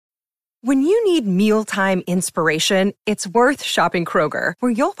When you need mealtime inspiration, it's worth shopping Kroger,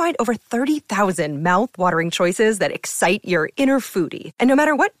 where you'll find over 30,000 mouth-watering choices that excite your inner foodie. And no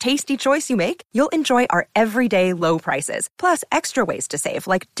matter what tasty choice you make, you'll enjoy our everyday low prices, plus extra ways to save,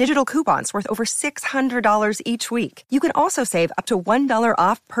 like digital coupons worth over $600 each week. You can also save up to $1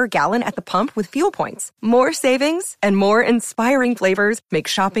 off per gallon at the pump with fuel points. More savings and more inspiring flavors make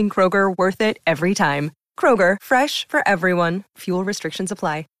shopping Kroger worth it every time. Kroger, fresh for everyone. Fuel restrictions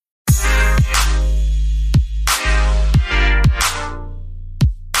apply.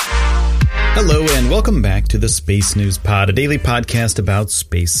 Hello and welcome back to the Space News Pod, a daily podcast about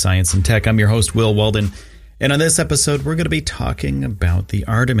space science and tech. I'm your host, Will Walden, and on this episode, we're going to be talking about the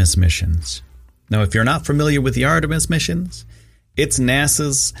Artemis missions. Now, if you're not familiar with the Artemis missions, it's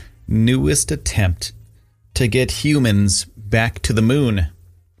NASA's newest attempt to get humans back to the moon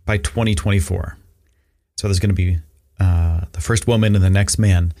by 2024. So there's going to be the first woman and the next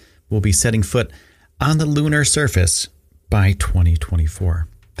man will be setting foot on the lunar surface by 2024.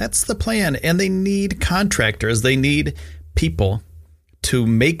 That's the plan, and they need contractors. They need people to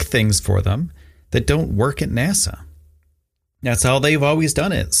make things for them that don't work at NASA. That's how they've always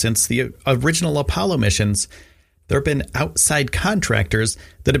done it since the original Apollo missions. There have been outside contractors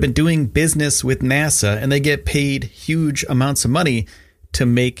that have been doing business with NASA, and they get paid huge amounts of money to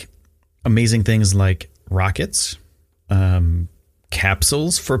make amazing things like rockets,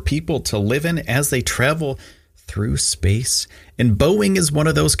 capsules for people to live in as they travel through space. And Boeing is one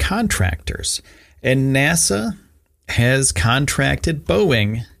of those contractors. And NASA has contracted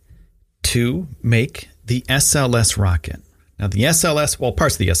Boeing to make the SLS rocket. Now, the SLS, well,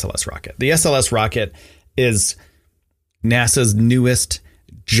 parts of the SLS rocket. The SLS rocket is NASA's newest,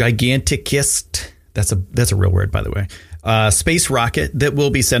 giganticest, that's a real word, by the way, space rocket that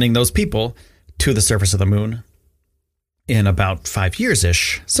will be sending those people to the surface of the moon in about 5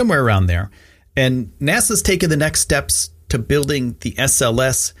 years-ish, somewhere around there. And NASA's taken the next steps to building the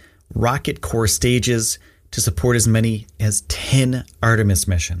SLS rocket core stages to support as many as 10 Artemis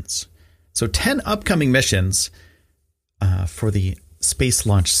missions. So 10 upcoming missions for the Space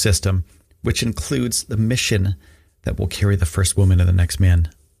Launch System, which includes the mission that will carry the first woman and the next man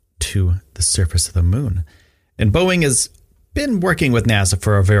to the surface of the moon. And Boeing has been working with NASA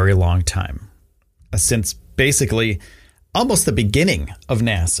for a very long time, since basically almost the beginning of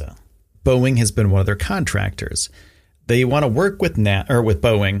NASA. Boeing has been one of their contractors. They want to work with with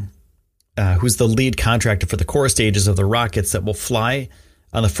Boeing, who's the lead contractor for the core stages of the rockets that will fly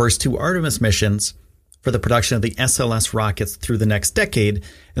on the first two Artemis missions for the production of the SLS rockets through the next decade.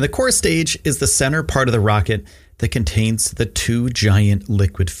 And the core stage is the center part of the rocket that contains the two giant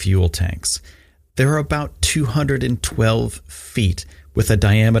liquid fuel tanks. They're about 212 feet with a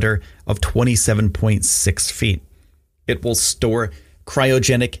diameter of 27.6 feet. It will store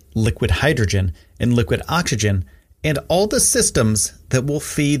cryogenic liquid hydrogen and liquid oxygen and all the systems that will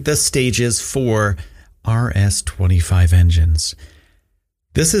feed the stages for RS-25 engines.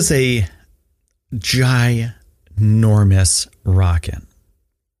 This is a ginormous rocket.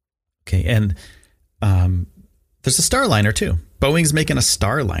 Okay, and there's a Starliner too. Boeing's making a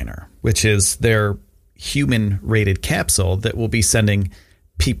Starliner, which is their human-rated capsule that will be sending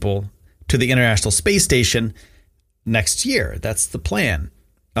people to the International Space Station next year. That's the plan.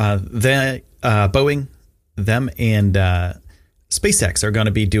 Boeing, them, and SpaceX are going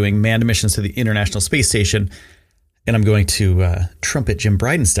to be doing manned missions to the International Space Station. And I'm going to trumpet Jim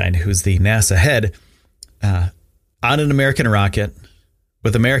Bridenstine, who's the NASA head, on an American rocket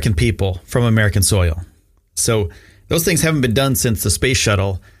with American people from American soil. So those things haven't been done since the space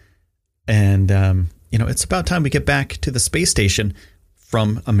shuttle. And, it's about time we get back to the space station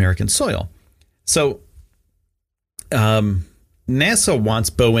from American soil. So NASA wants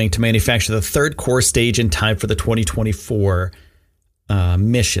Boeing to manufacture the third core stage in time for the 2024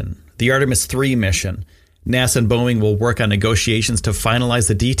 mission, the Artemis 3 mission. NASA and Boeing will work on negotiations to finalize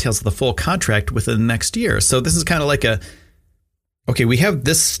the details of the full contract within the next year. So this is kind of like okay, we have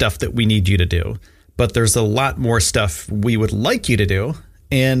this stuff that we need you to do, but there's a lot more stuff we would like you to do.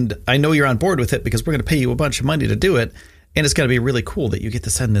 And I know you're on board with it because we're going to pay you a bunch of money to do it. And it's going to be really cool that you get to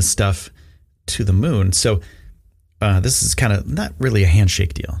send this stuff to the moon. So this is kind of not really a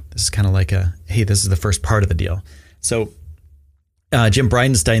handshake deal. This is kind of like hey, this is the first part of the deal. So Jim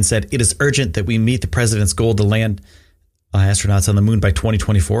Bridenstine said, it is urgent that we meet the president's goal to land astronauts on the moon by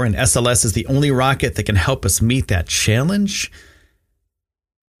 2024. And SLS is the only rocket that can help us meet that challenge.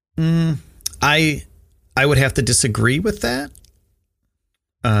 I would have to disagree with that.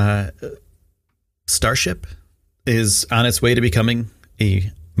 Starship is on its way to becoming a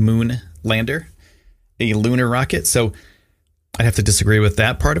moon lander, a lunar rocket. So I have to disagree with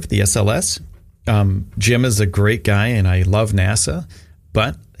that part of the SLS. Jim is a great guy, and I love NASA,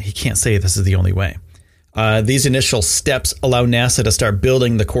 but he can't say this is the only way. These initial steps allow NASA to start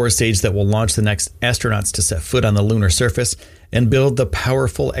building the core stage that will launch the next astronauts to set foot on the lunar surface and build the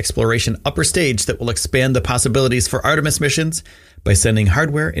powerful exploration upper stage that will expand the possibilities for Artemis missions by sending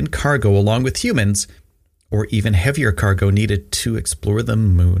hardware and cargo along with humans, or even heavier cargo needed to explore the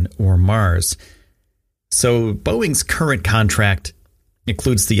moon or Mars. So Boeing's current contract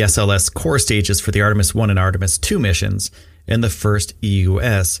includes the SLS core stages for the Artemis 1 and Artemis 2 missions and the first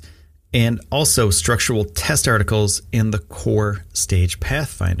EUS, and also structural test articles in the core stage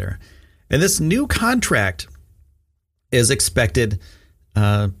Pathfinder. And this new contract is expected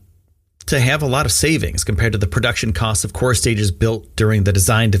to have a lot of savings compared to the production costs of core stages built during the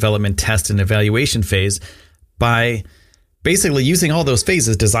design, development, test, and evaluation phase by basically using all those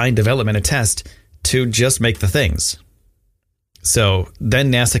phases, design, development, and test, to just make the things. So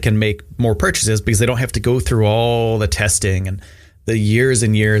then NASA can make more purchases because they don't have to go through all the testing and the years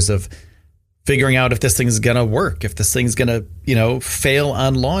and years of figuring out if this thing is going to work, if this thing's going to, fail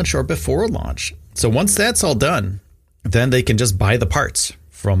on launch or before launch. So once that's all done, then they can just buy the parts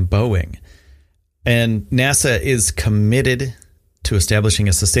from Boeing. And NASA is committed to establishing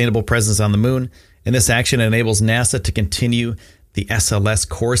a sustainable presence on the moon. And this action enables NASA to continue the SLS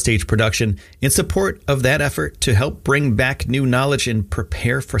core stage production in support of that effort to help bring back new knowledge and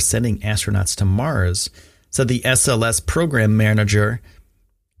prepare for sending astronauts to Mars, said the SLS program manager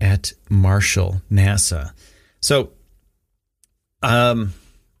at Marshall NASA. So, NASA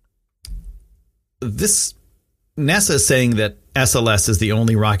is saying that SLS is the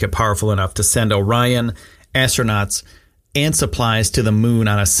only rocket powerful enough to send Orion, astronauts, and supplies to the moon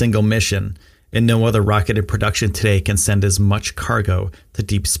on a single mission, and no other rocket in production today can send as much cargo to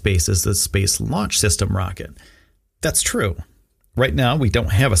deep space as the Space Launch System rocket. That's true. Right now, we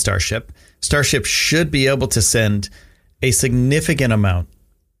don't have a Starship. Starship should be able to send a significant amount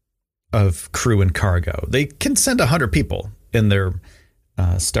of crew and cargo. They can send 100 people in their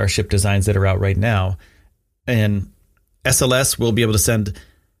Starship designs that are out right now. And SLS will be able to send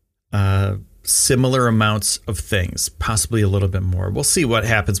similar amounts of things, possibly a little bit more. We'll see what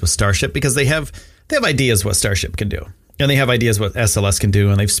happens with Starship because they have ideas what Starship can do, and they have ideas what SLS can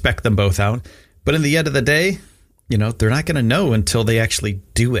do, and they've spec'd them both out. But in the end of the day, they're not going to know until they actually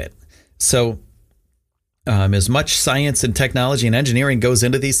do it. So as much science and technology and engineering goes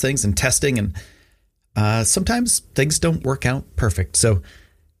into these things and testing, and sometimes things don't work out perfect. So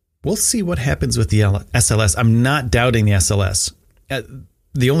we'll see what happens with the SLS. I'm not doubting the SLS.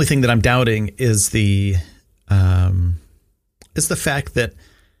 The only thing that I'm doubting is the fact that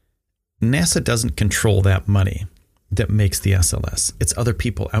NASA doesn't control that money that makes the SLS. It's other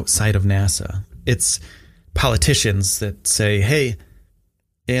people outside of NASA. It's politicians that say, hey,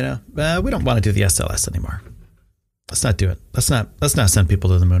 we don't want to do the SLS anymore. Let's not do it. Let's not send people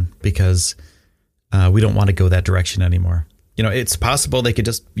to the moon because we don't want to go that direction anymore. It's possible they could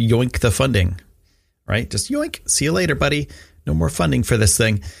just yoink the funding, right? Just yoink. See you later, buddy. No more funding for this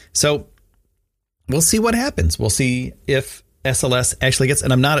thing. So we'll see what happens. We'll see if SLS actually gets,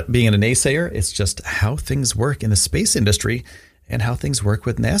 and I'm not being a naysayer. It's just how things work in the space industry and how things work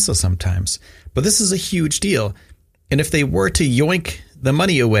with NASA sometimes. But this is a huge deal. And if they were to yoink the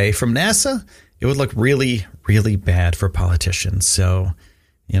money away from NASA, it would look really, really bad for politicians. So,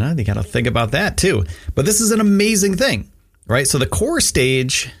 you got to think about that too. But this is an amazing thing, right? So the core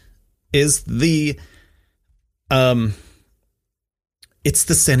stage is it's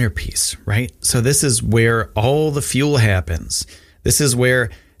the centerpiece, right? So this is where all the fuel happens. This is where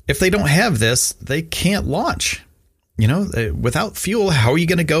if they don't have this, they can't launch. Without fuel, how are you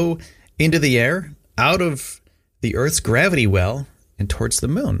going to go into the air, out of the Earth's gravity well, and towards the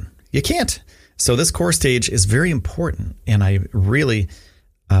moon? You can't. So this core stage is very important, and I really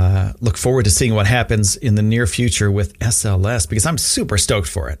look forward to seeing what happens in the near future with SLS because I'm super stoked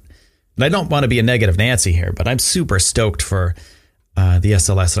for it. And I don't want to be a negative Nancy here, but I'm super stoked for the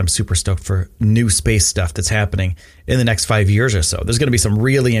SLS, and I'm super stoked for new space stuff that's happening in the next 5 years or so. There's going to be some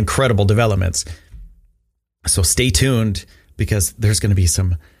really incredible developments. So stay tuned because there's going to be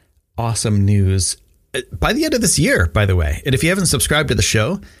some awesome news by the end of this year, by the way. And if you haven't subscribed to the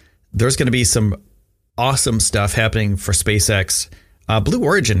show, there's going to be some awesome stuff happening for SpaceX. Blue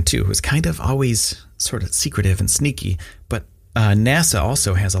Origin, too, who's kind of always sort of secretive and sneaky, but NASA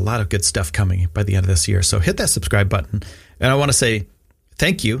also has a lot of good stuff coming by the end of this year. So hit that subscribe button. And I want to say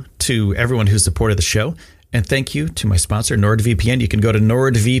thank you to everyone who supported the show. And thank you to my sponsor, NordVPN. You can go to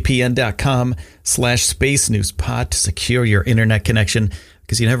nordvpn.com/spacenewspod to secure your internet connection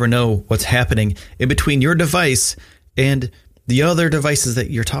because you never know what's happening in between your device and the other devices that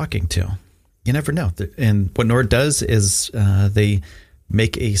you're talking to. You never know. And what Nord does is they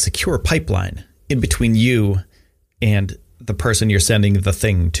make a secure pipeline in between you and the person you're sending the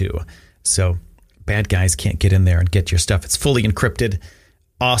thing to. So bad guys can't get in there and get your stuff. It's fully encrypted.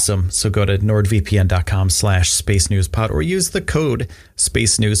 Awesome. So go to nordvpn.com/Space News Pod or use the code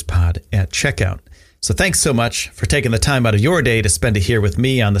Space News Pod at checkout. So thanks so much for taking the time out of your day to spend it here with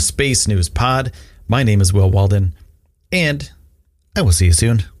me on the Space News Pod. My name is Will Walden, and I will see you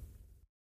soon.